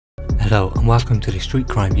Hello and welcome to the Street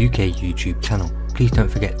Crime UK YouTube channel. Please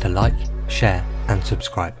don't forget to like, share and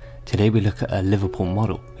subscribe. Today we look at a Liverpool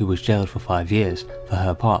model who was jailed for 5 years for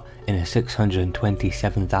her part in a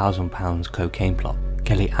 £627,000 cocaine plot.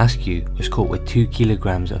 Kelly Askew was caught with 2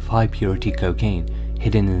 kilograms of high purity cocaine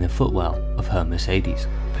hidden in the footwell of her Mercedes.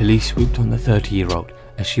 Police swooped on the 30-year-old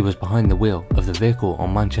as she was behind the wheel of the vehicle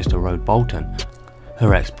on Manchester Road, Bolton.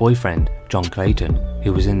 Her ex-boyfriend, John Clayton,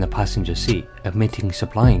 who was in the passenger seat, admitting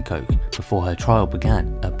supplying coke before her trial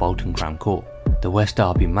began at Bolton Crown Court. The West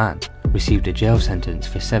Derby man received a jail sentence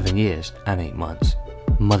for 7 years and 8 months.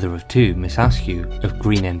 Mother of two, Miss Askew of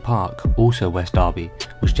Green End Park, also West Derby,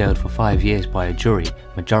 was jailed for 5 years by a jury,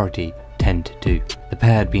 majority 10-2. The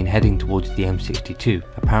pair had been heading towards the M62,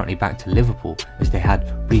 apparently back to Liverpool, as they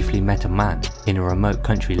had briefly met a man in a remote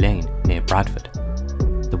country lane near Bradford.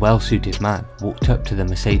 The well-suited man walked up to the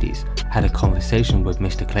Mercedes, had a conversation with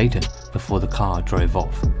Mr. Clayton before the car drove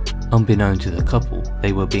off. Unbeknown to the couple,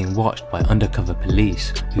 they were being watched by undercover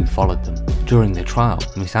police who followed them. During the trial,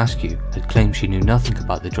 Miss Askew had claimed she knew nothing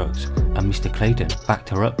about the drugs, and Mr. Clayton backed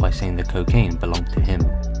her up by saying the cocaine belonged to him.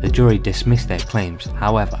 The jury dismissed their claims,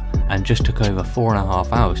 however, and just took over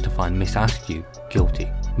 4.5 hours to find Miss Askew guilty.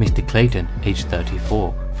 Mr. Clayton, aged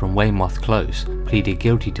 34, from Weymouth Close, pleaded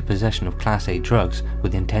guilty to possession of Class A drugs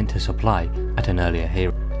with intent to supply at an earlier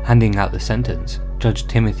hearing. Handing out the sentence, Judge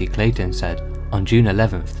Timothy Clayton said, "On June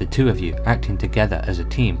 11th, the two of you, acting together as a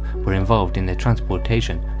team, were involved in the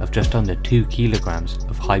transportation of just under 2 kilograms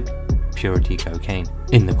of high purity cocaine.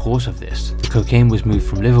 In the course of this, the cocaine was moved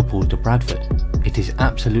from Liverpool to Bradford. It is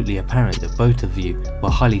absolutely apparent that both of you were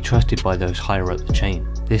highly trusted by those higher up the chain.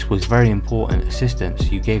 This was very important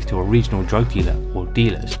assistance you gave to a regional drug dealer or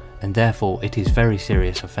dealers, and therefore it is very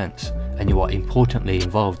serious offence, and you are importantly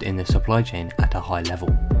involved in the supply chain at a high level."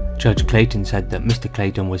 Judge Clayton said that Mr.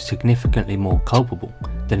 Clayton was significantly more culpable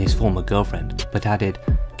than his former girlfriend, but added,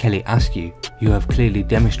 "Kelly Askew, you have clearly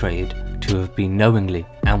demonstrated to have been knowingly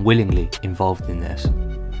and willingly involved in this.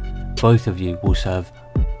 Both of you will serve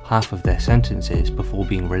half of their sentences before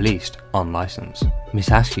being released on licence."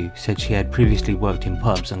 Miss Askew said she had previously worked in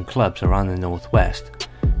pubs and clubs around the northwest.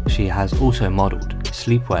 She has also modelled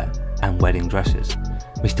sleepwear and wedding dresses.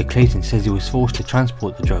 Mr. Clayton says he was forced to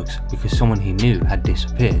transport the drugs because someone he knew had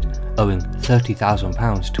disappeared, owing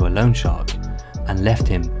 £30,000 to a loan shark, and left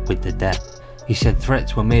him with the debt. He said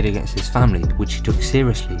threats were made against his family, which he took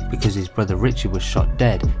seriously because his brother Richie was shot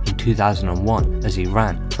dead in 2001 as he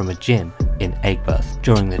ran from a gym in Aigburth.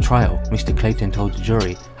 During the trial, Mr. Clayton told the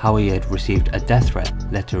jury how he had received a death threat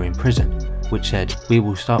letter in prison, which said, "We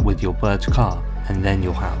will start with your bird's car and then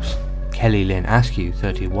your house." Kelly Lynn Askew,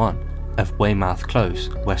 31, of Weymouth Close,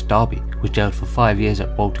 West Derby, was jailed for 5 years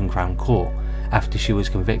at Bolton Crown Court after she was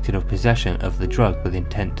convicted of possession of the drug with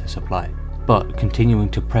intent to supply. But continuing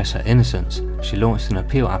to press her innocence, she launched an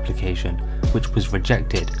appeal application which was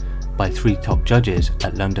rejected by 3 top judges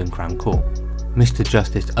at London Crown Court. Mr.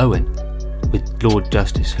 Justice Owen, with Lord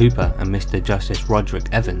Justice Hooper and Mr. Justice Roderick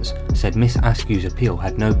Evans, said Miss Askew's appeal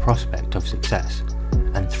had no prospect of success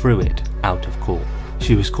and threw it out of court.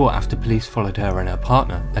 She was caught after police followed her and her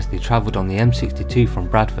partner as they travelled on the M62 from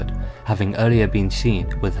Bradford, having earlier been seen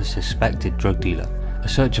with a suspected drug dealer. A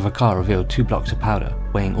search of a car revealed 2 blocks of powder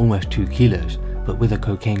weighing almost 2 kilos, but with a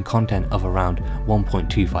cocaine content of around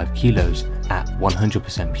 1.25 kilos at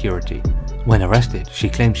 100% purity. When arrested, she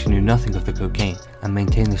claimed she knew nothing of the cocaine and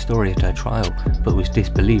maintained the story at her trial, but was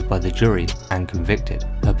disbelieved by the jury and convicted.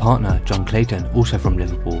 Her partner, John Clayton, also from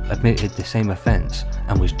Liverpool, admitted the same offence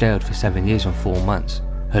and was jailed for 7 years and 4 months.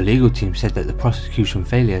 Her legal team said that the prosecution's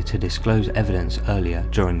failure to disclose evidence earlier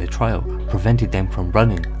during the trial prevented them from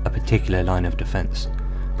running a particular line of defence.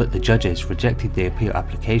 But the judges rejected the appeal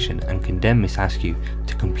application and condemned Miss Askew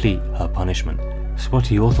to complete her punishment. So what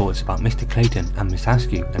are your thoughts about Mr. Clayton and Miss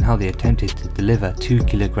Askew and how they attempted to deliver 2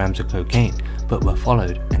 kilograms of cocaine but were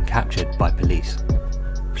followed and captured by police?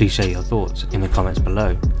 Please share your thoughts in the comments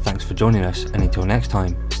below. Thanks for joining us, and until next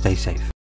time, stay safe.